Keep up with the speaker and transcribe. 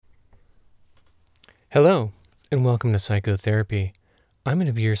Hello, and welcome to Psychotherapy. I'm going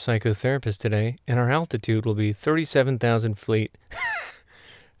to be your psychotherapist today, and our altitude will be 37,000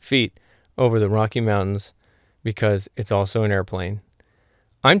 feet over the Rocky Mountains because it's also an airplane.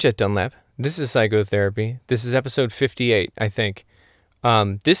 I'm Jet Dunlap. This is Psychotherapy. This is episode 58, I think. The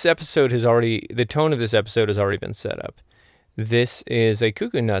tone of this episode has already been set up. This is a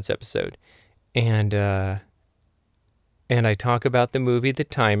Cuckoo Nuts episode, and I talk about the movie The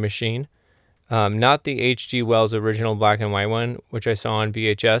Time Machine. Not the H.G. Wells original black and white one, which I saw on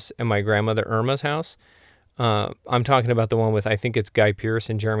VHS at my grandmother Irma's house. I'm talking about the one with, I think it's Guy Pearce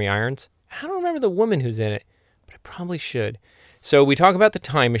and Jeremy Irons. I don't remember the woman who's in it, but I probably should. So we talk about The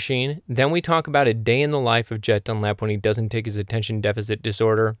Time Machine. Then we talk about a day in the life of Jet Dunlap when he doesn't take his attention deficit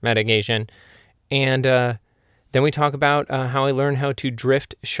disorder medication. And then we talk about how I learned how to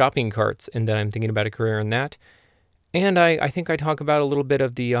drift shopping carts and that I'm thinking about a career in that. And I think I talk about a little bit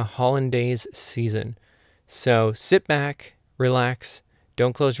of the Hollandaise season. So sit back, relax,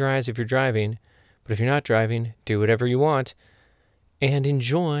 don't close your eyes if you're driving, but if you're not driving, do whatever you want, and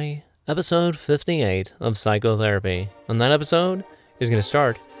enjoy episode 58 of Psychotherapy. And that episode is going to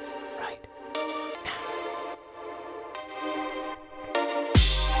start right now.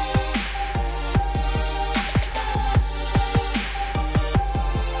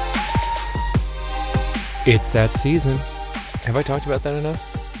 It's that season. Have I talked about that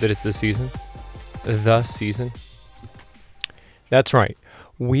enough? That it's the season? The season? That's right.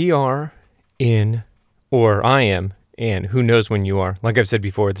 We are in, or I am, and who knows when you are. Like I've said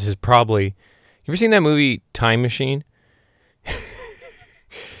before, this is probably... You ever seen that movie, Time Machine?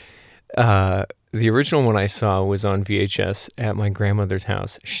 The original one I saw was on VHS at my grandmother's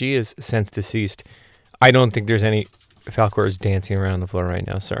house. She is since deceased. I don't think there's any... Falcor is dancing around the floor right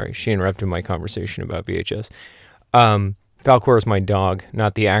now. Sorry. She interrupted my conversation about VHS. Falcor is my dog,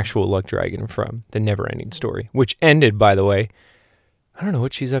 not the actual Luck Dragon from The Neverending Story, which ended, by the way. I don't know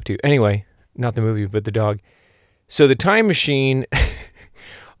what she's up to. Anyway, not the movie, but the dog. So The Time Machine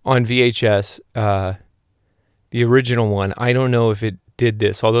on VHS, the original one, I don't know if it did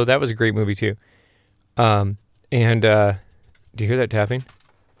this, although that was a great movie too. Do you hear that tapping?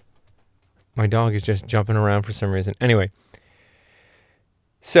 My dog is just jumping around for some reason. Anyway,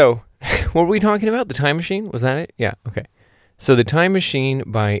 so what were we talking about? The Time Machine? Was that it? Yeah, okay. So The Time Machine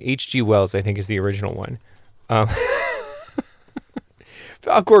by H.G. Wells, I think, is the original one.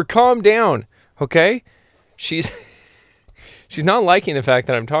 Falcor, calm down, okay? She's not liking the fact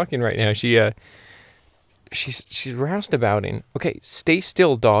that I'm talking right now. She's roustabouting. Okay, stay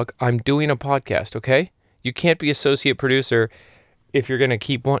still, dog. I'm doing a podcast, okay? You can't be associate producer if you're going to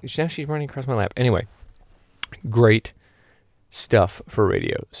keep one. Now she's running across my lap. Anyway, great stuff for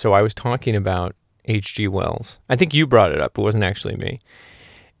radio. So I was talking about H.G. Wells. I think you brought it up. It wasn't actually me.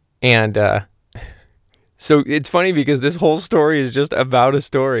 And so it's funny because this whole story is just about a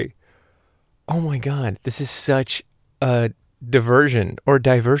story. Oh my God, this is such a diversion.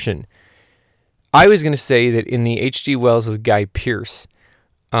 I was going to say that in the H.G. Wells with Guy Pearce,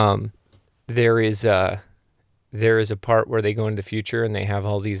 there is a part where they go into the future and they have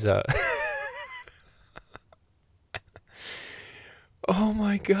all these... Oh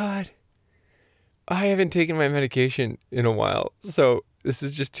my God. I haven't taken my medication in a while, so this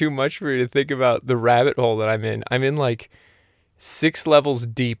is just too much for me to think about the rabbit hole that I'm in. I'm in like 6 levels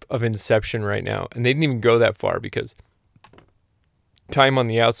deep of Inception right now, and they didn't even go that far because time on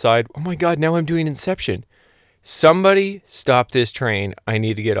the outside. Oh my God, now I'm doing Inception. Somebody stop this train. I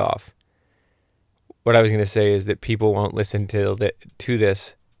need to get off. What I was going to say is that people won't listen to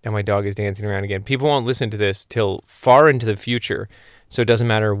this, and my dog is dancing around again. People won't listen to this till far into the future, so it doesn't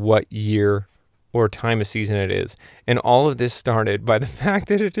matter what year or time of season it is. And all of this started by the fact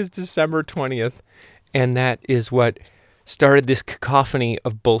that it is December 20th, and that is what started this cacophony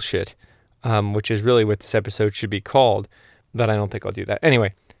of bullshit, which is really what this episode should be called, but I don't think I'll do that.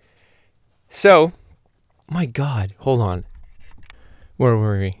 Anyway, so, my God, hold on. Where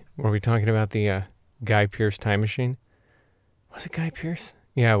were we? Were we talking about the... Guy Pearce Time Machine? Was it Guy Pearce?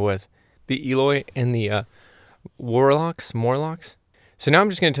 Yeah, it was. The Eloy and the Morlocks? So now I'm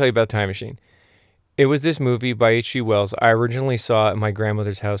just going to tell you about Time Machine. It was this movie by H.G. Wells. I originally saw it at my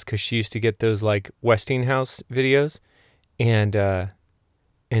grandmother's house because she used to get those like Westinghouse videos. And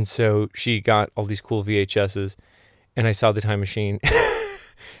so she got all these cool VHSs. And I saw The Time Machine.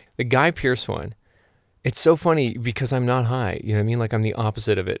 The Guy Pearce one. It's so funny because I'm not high. You know what I mean? Like I'm the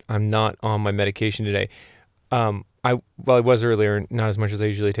opposite of it. I'm not on my medication today. I was earlier, not as much as I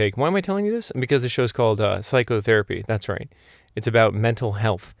usually take. Why am I telling you this? Because the show's called Psychotherapy. That's right. It's about mental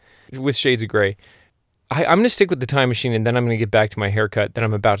health with shades of gray. I'm going to stick with The Time Machine, and then I'm going to get back to my haircut that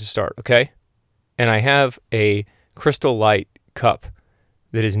I'm about to start, okay? And I have a Crystal Light cup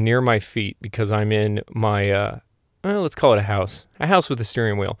that is near my feet because I'm in my, let's call it a house with a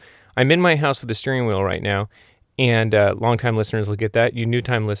steering wheel. I'm in my house with a steering wheel right now. And longtime listeners will get that. You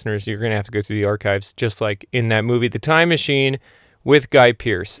new-time listeners, you're going to have to go through the archives, just like in that movie, The Time Machine, with Guy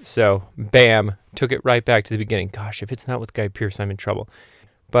Pearce. So, bam, took it right back to the beginning. Gosh, if it's not with Guy Pearce, I'm in trouble.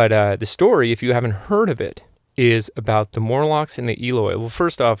 But the story, if you haven't heard of it, is about the Morlocks and the Eloi. Well,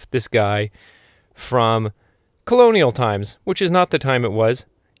 first off, this guy from colonial times, which is not the time it was.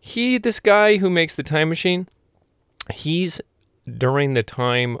 This guy who makes the time machine, he's during the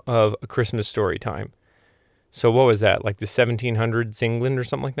time of A Christmas Story time. So what was that, like the 1700s England or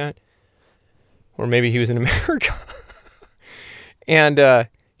something like that? Or maybe he was in America. And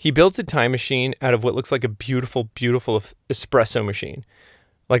he builds a time machine out of what looks like a beautiful, beautiful espresso machine.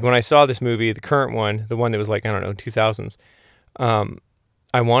 Like when I saw this movie, the current one, the one that was like, I don't know, 2000s,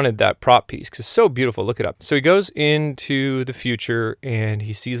 I wanted that prop piece because it's so beautiful. Look it up. So he goes into the future and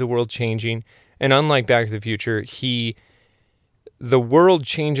he sees the world changing. And unlike Back to the Future, the world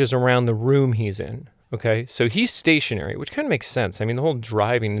changes around the room he's in. Okay, so he's stationary, which kind of makes sense. I mean, the whole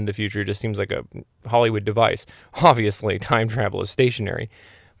driving in the future just seems like a Hollywood device. Obviously, time travel is stationary.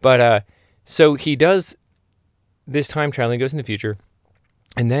 But so he does this time traveling, goes in the future,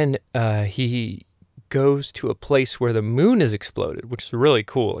 and then he goes to a place where the moon has exploded, which is really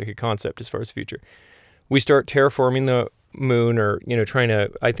cool, like a concept as far as the future. We start terraforming the moon, or, trying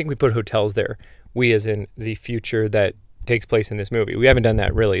to, I think we put hotels there. We as in the future that takes place in this movie. We haven't done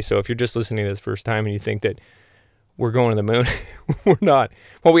that really. So if you're just listening to this first time and you think that we're going to the moon, we're not.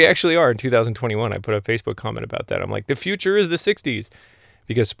 Well, we actually are in 2021. I put a Facebook comment about that. I'm like, the future is the 60s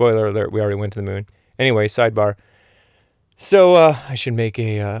because, spoiler alert, we already went to the moon. Anyway, sidebar. So I should make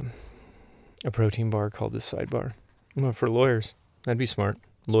a protein bar called the Sidebar. Well, for lawyers. That'd be smart.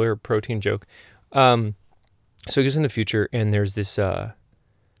 Lawyer protein joke. So he goes in the future and there's this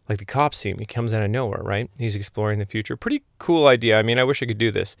like the cop scene. He comes out of nowhere, right? He's exploring the future. Pretty cool idea. I mean, I wish I could do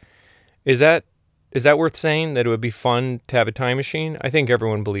this. Is that worth saying, that it would be fun to have a time machine? I think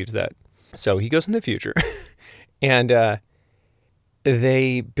everyone believes that. So he goes in the future and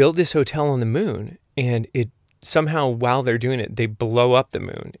they build this hotel on the moon, and it somehow, while they're doing it, they blow up the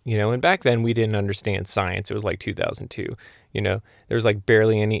moon, and back then we didn't understand science. It was like 2002, there was like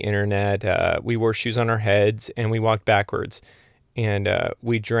barely any internet. We wore shoes on our heads and we walked backwards. And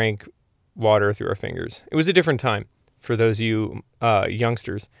we drank water through our fingers. It was a different time for those of you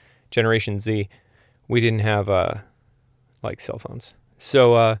youngsters, Generation Z. We didn't have like cell phones.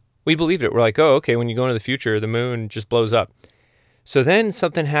 So we believed it. We're like, oh, okay, when you go into the future, the moon just blows up. So then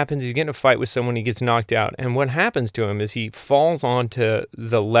something happens. He's getting in a fight with someone. He gets knocked out. And what happens to him is he falls onto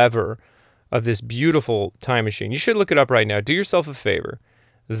the lever of this beautiful time machine. You should look it up right now. Do yourself a favor.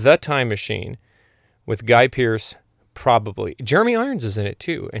 The Time Machine with Guy Pearce. Probably. Jeremy Irons is in it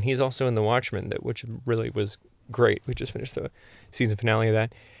too, and he's also in The Watchmen, which really was great. We just finished the season finale of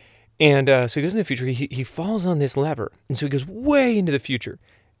that. And so he goes in the future. He falls on this lever, and so he goes way into the future.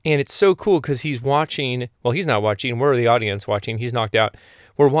 And it's so cool because he's watching. Well, he's not watching. We're the audience watching. He's knocked out.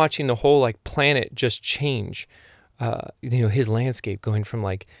 We're watching the whole like planet just change. His landscape going from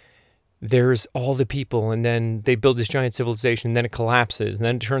like there's all the people, and then they build this giant civilization, and then it collapses, and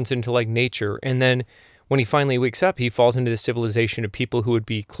then it turns into like nature, and then when he finally wakes up, he falls into the civilization of people who would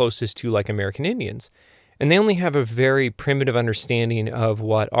be closest to like American Indians. And they only have a very primitive understanding of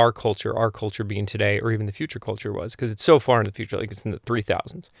what our culture being today, or even the future culture was, because it's so far into the future, like it's in the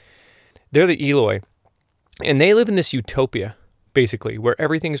 3000s. They're the Eloi, and they live in this utopia, basically, where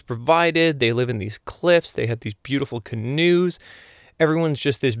everything is provided. They live in these cliffs. They have these beautiful canoes. Everyone's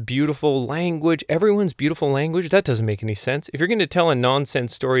just this beautiful language. Everyone's beautiful language. That doesn't make any sense. If you're going to tell a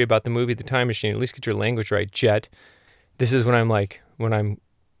nonsense story about the movie The Time Machine, at least get your language right, Jet. This is when I'm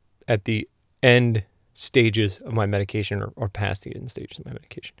at the end stages of my medication, or past the end stages of my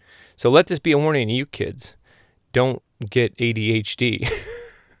medication. So let this be a warning to you kids. Don't get ADHD.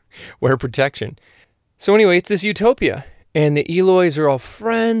 Wear protection. So anyway, it's this utopia. And the Elois are all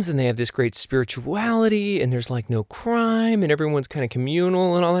friends, and they have this great spirituality, and there's like no crime, and everyone's kind of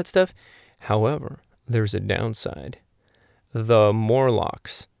communal and all that stuff. However, there's a downside. The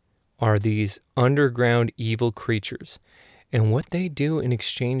Morlocks are these underground evil creatures. And what they do in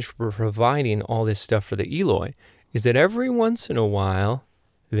exchange for providing all this stuff for the Eloi is that every once in a while,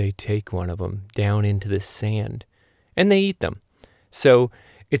 they take one of them down into the sand, and they eat them. So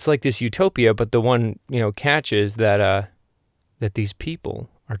it's like this utopia, but the one, catch is that these people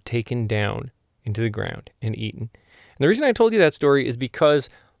are taken down into the ground and eaten. And the reason I told you that story is because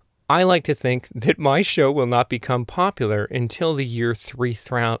I like to think that my show will not become popular until the year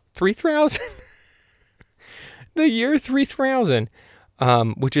 3000. the year 3000,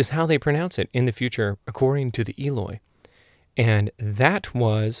 which is how they pronounce it in the future, according to the Eloi. And that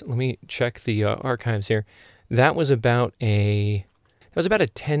was, let me check the archives here. That was about a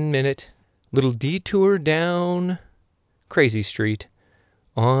 10-minute little detour down Crazy Street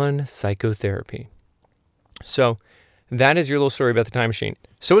on psychotherapy. So that is your little story about the time machine.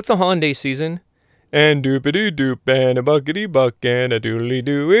 So it's the holiday season. And doopity doop and a buckety buck and a doodly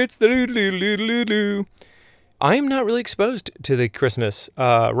doo. It's the doodly doo. I am not really exposed to the Christmas.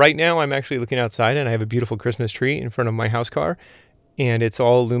 Right now, I'm actually looking outside and I have a beautiful Christmas tree in front of my house car. And it's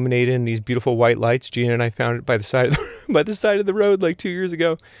all illuminated in these beautiful white lights. Gina and I found it by the side of the road like 2 years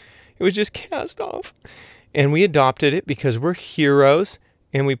ago. It was just cast off. And we adopted it because we're heroes.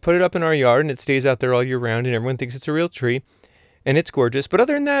 And we put it up in our yard and it stays out there all year round. And everyone thinks it's a real tree. And it's gorgeous. But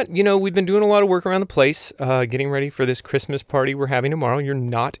other than that, we've been doing a lot of work around the place, getting ready for this Christmas party we're having tomorrow. You're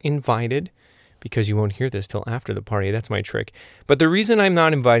not invited because you won't hear this till after the party. That's my trick. But the reason I'm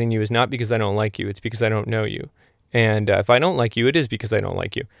not inviting you is not because I don't like you. It's because I don't know you. And if I don't like you, it is because I don't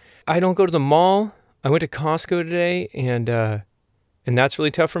like you. I don't go to the mall. I went to Costco today, and that's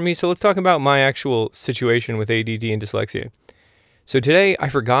really tough for me. So let's talk about my actual situation with ADD and dyslexia. So today I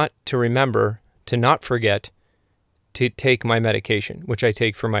forgot to remember to not forget to take my medication, which I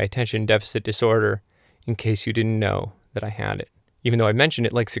take for my attention deficit disorder, in case you didn't know that I had it, even though I mentioned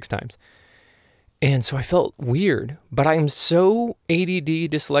it like 6 times. And so I felt weird, but I am so ADD,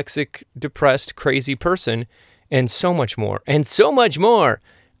 dyslexic, depressed, crazy person, and so much more. That's my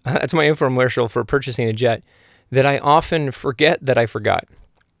infomercial for purchasing a jet, that I often forget that I forgot.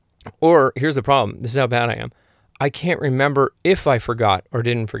 Or here's the problem. This is how bad I am. I can't remember if I forgot or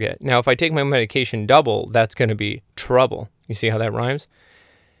didn't forget. Now, if I take my medication double, that's going to be trouble. You see how that rhymes?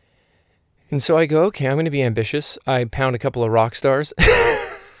 And so I go, okay, I'm going to be ambitious. I pound a couple of rock stars.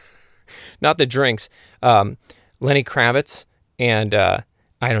 Not the drinks. Lenny Kravitz and, I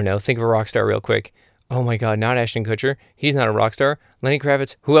don't know, think of a rock star real quick. Oh my God, not Ashton Kutcher. He's not a rock star. Lenny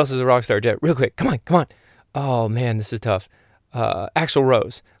Kravitz. Who else is a rock star, Jet? Real quick. Come on. Oh man, this is tough. Axl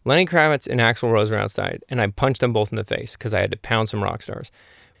Rose. Lenny Kravitz and Axl Rose were outside, and I punched them both in the face because I had to pound some rock stars.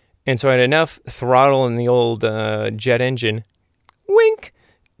 And so I had enough throttle in the old jet engine, wink,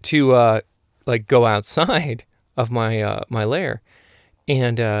 to go outside of my lair.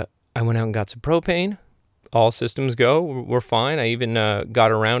 And I went out and got some propane. All systems go. We're fine. I even got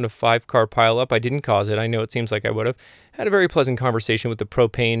around a 5-car pileup. I didn't cause it. I know it seems like I would have. Had a very pleasant conversation with the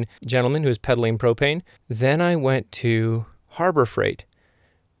propane gentleman who was peddling propane. Then I went to Harbor Freight.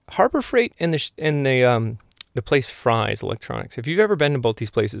 Harbor Freight and the place Fry's Electronics. If you've ever been to both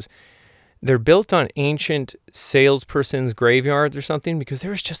these places, they're built on ancient salesperson's graveyards or something, because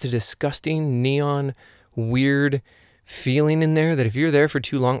there was just a disgusting neon weird feeling in there that if you're there for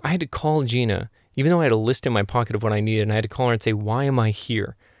too long, I had to call Gina, even though I had a list in my pocket of what I needed, and I had to call her and say, why am I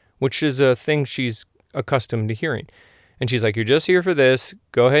here? Which is a thing she's accustomed to hearing. And she's like, you're just here for this.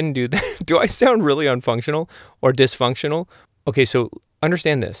 Go ahead and do that. Do I sound really unfunctional or dysfunctional? Okay, so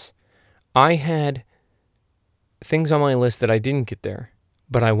understand this. I had things on my list that I didn't get there,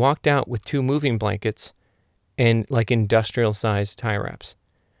 but I walked out with 2 moving blankets and like industrial-sized tie wraps.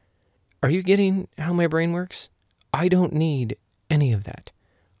 Are you getting how my brain works? I don't need any of that.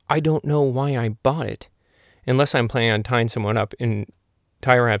 I don't know why I bought it, unless I'm planning on tying someone up in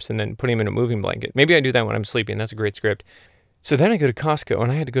tie wraps and then putting him in a moving blanket. Maybe I do that when I'm sleeping. That's a great script. So then I go to Costco,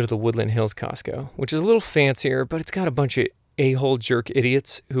 and I had to go to the Woodland Hills Costco, which is a little fancier, but it's got a bunch of a-hole jerk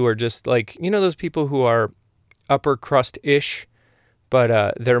idiots who are just like, those people who are upper crust-ish,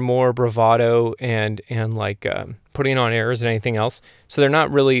 but they're more bravado and like putting on airs than anything else. So they're not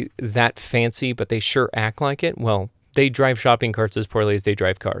really that fancy, but they sure act like it. Well, they drive shopping carts as poorly as they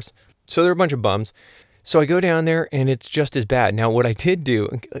drive cars. So they're a bunch of bums. So I go down there, and it's just as bad. Now, what I did do,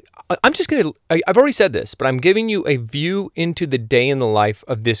 I've already said this, but I'm giving you a view into the day in the life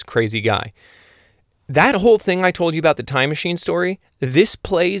of this crazy guy. That whole thing I told you about the time machine story, this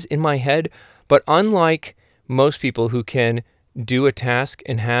plays in my head, but unlike most people who can do a task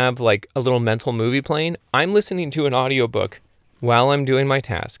and have like a little mental movie playing, I'm listening to an audiobook while I'm doing my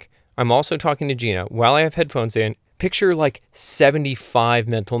task. I'm also talking to Gina while I have headphones in. Picture like 75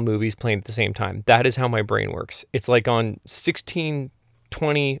 mental movies playing at the same time. That is how my brain works. It's like on 16,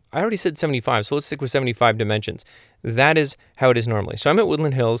 20, I already said 75, so let's stick with 75 dimensions. That is how it is normally. So I'm at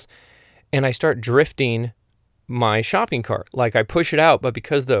Woodland Hills, and I start drifting my shopping cart. Like I push it out, but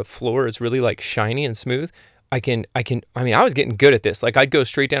because the floor is really like shiny and smooth, I was getting good at this. Like I'd go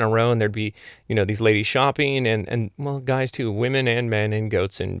straight down a row, and there'd be, these ladies shopping and well, guys too, women and men and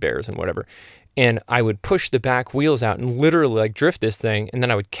goats and bears and whatever. and I would push the back wheels out and literally like drift this thing, and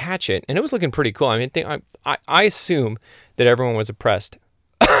then I would catch it, and it was looking pretty cool. I mean, I assume that everyone was impressed.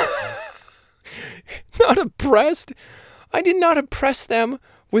 Not impressed. I did not impress them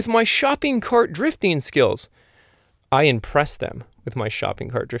with my shopping cart drifting skills. I impressed them with my shopping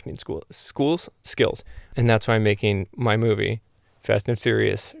cart drifting skills. And that's why I'm making my movie, Fast and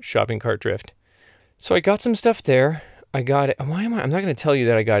Furious Shopping Cart Drift. So I got some stuff there. I'm not going to tell you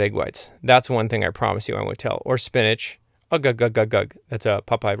that I got egg whites. That's one thing I promise you I won't tell. Or spinach. Ugh. That's a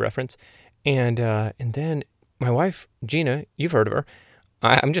Popeye reference. And then my wife, Gina, you've heard of her.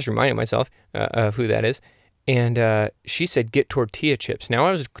 I'm just reminding myself of who that is. And she said, get tortilla chips. Now,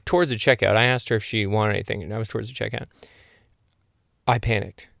 I was towards the checkout. I asked her if she wanted anything, and I was towards the checkout. I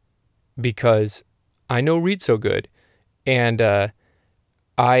panicked because I know read so good, and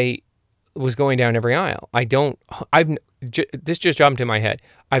I was going down every aisle. This just jumped in my head.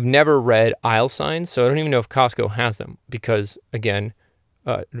 I've never read aisle signs, so I don't even know if Costco has them because, again,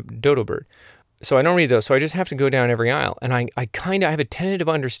 dodo bird. So I don't read those, so I just have to go down every aisle. And I kind of have a tentative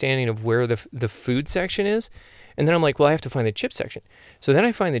understanding of where the food section is. And then I'm like, well, I have to find the chip section. So then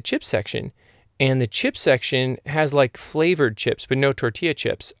I find the chip section, and the chip section has like flavored chips, but no tortilla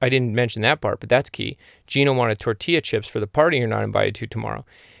chips. I didn't mention that part, but that's key. Gina wanted tortilla chips for the party you're not invited to tomorrow.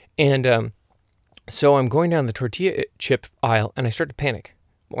 And so I'm going down the tortilla chip aisle, and I start to panic.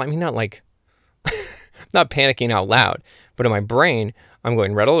 Well, I mean, not panicking out loud, but in my brain, I'm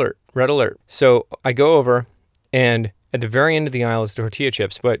going red alert. So I go over, and at the very end of the aisle is tortilla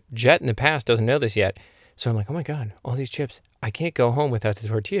chips, but Jet in the past doesn't know this yet. So I'm like, oh my God, all these chips. I can't go home without the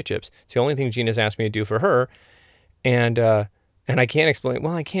tortilla chips. It's the only thing Gina's asked me to do for her. And I can't explain.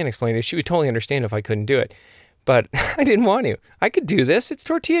 Well, I can't explain it. She would totally understand if I couldn't do it. But I didn't want to. I could do this. It's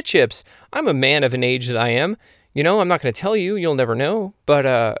tortilla chips. I'm a man of an age that I am. You know, I'm not going to tell you. You'll never know. But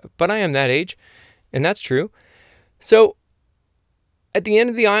I am that age. And that's true. So at the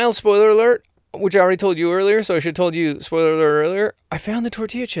end of the aisle, spoiler alert, which I already told you earlier, so I should have told you, spoiler alert, earlier, I found the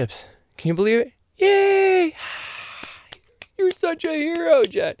tortilla chips. Can you believe it? Yay! You're such a hero,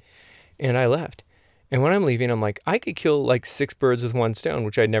 Jet. And I left. And when I'm leaving, I'm like, I could kill like 6 birds with one stone,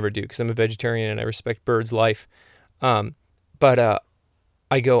 which I'd never do because I'm a vegetarian and I respect birds' life. But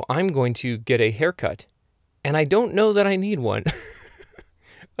I go, I'm going to get a haircut. And I don't know that I need one.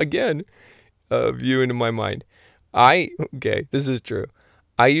 Again, a view into my mind. Okay, this is true.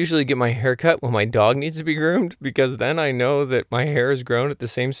 I usually get my hair cut when my dog needs to be groomed because then I know that my hair is grown at the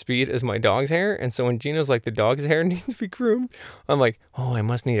same speed as my dog's hair. And so when Gina's like, the dog's hair needs to be groomed, I'm like, oh, I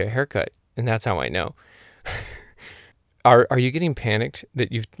must need a haircut. And that's how I know. Are you getting panicked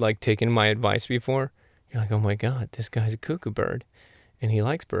that you've like taken my advice before? You're like, oh my God, this guy's a cuckoo bird and he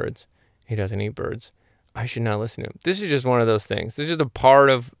likes birds. He doesn't eat birds. I should not listen to him. This is just one of those things. This is just a part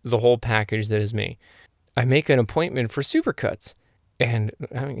of the whole package that is me. I make an appointment for Supercuts. And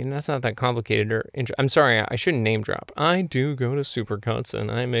I mean, that's not that complicated. I'm sorry, I shouldn't name drop. I do go to Supercuts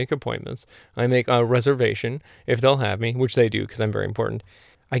and I make appointments. I make a reservation if they'll have me, which they do because I'm very important.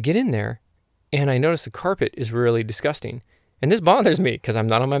 I get in there and I notice the carpet is really disgusting. And this bothers me because I'm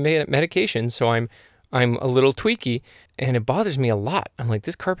not on my medication, so I'm a little tweaky and it bothers me a lot. I'm like,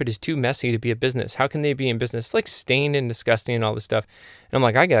 this carpet is too messy to be a business. How can they be in business? It's like stained and disgusting and all this stuff. And I'm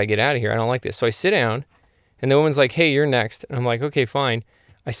like, I gotta get out of here. I don't like this. So I sit down. And the woman's like, hey, you're next. And I'm like, okay, fine.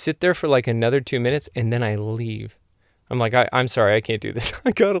 I sit there for like another 2 minutes and then I leave. I'm like, I'm sorry, I can't do this.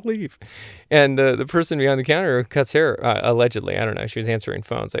 I gotta leave. And the person behind the counter cuts hair, allegedly. I don't know. She was answering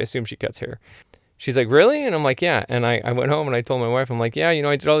phones. I assume she cuts hair. She's like, really? And I'm like, yeah. And I went home and I told my wife, I'm like, yeah,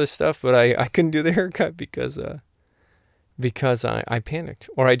 I did all this stuff, but I couldn't do the haircut because I panicked.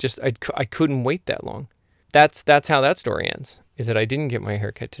 Or I couldn't wait that long. That's how that story ends, is that I didn't get my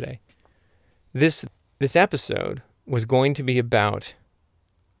haircut today. This episode was going to be about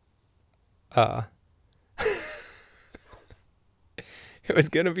it was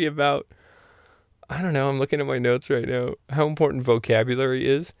going to be about, I don't know, I'm looking at my notes right now, how important vocabulary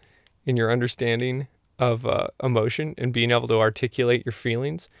is in your understanding of emotion and being able to articulate your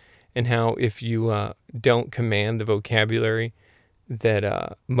feelings, and how if you don't command the vocabulary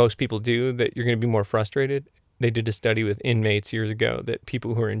that most people do, that you're going to be more frustrated. They did a study with inmates years ago that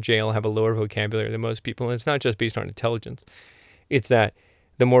people who are in jail have a lower vocabulary than most people. And it's not just based on intelligence. It's that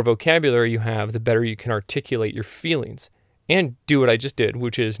the more vocabulary you have, the better you can articulate your feelings and do what I just did,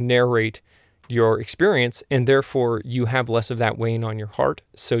 which is narrate your experience. And therefore, you have less of that weighing on your heart.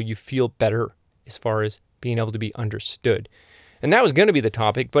 So you feel better as far as being able to be understood. And that was going to be the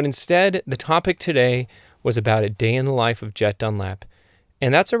topic. But instead, the topic today was about a day in the life of Jet Dunlap.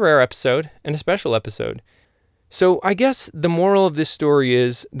 And that's a rare episode and a special episode. So I guess the moral of this story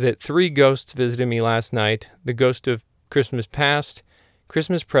is that 3 ghosts visited me last night: the ghost of Christmas past,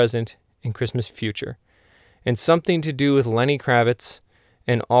 Christmas present, and Christmas future. And something to do with Lenny Kravitz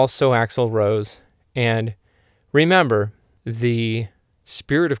and also Axl Rose. And remember, the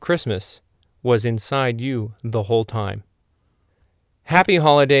spirit of Christmas was inside you the whole time. Happy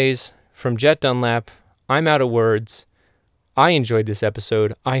holidays from Jet Dunlap. I'm out of words. I enjoyed this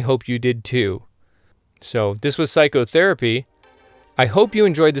episode. I hope you did too. So this was Psychotherapy. I hope you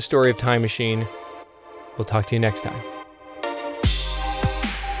enjoyed the story of Time Machine. We'll talk to you next time.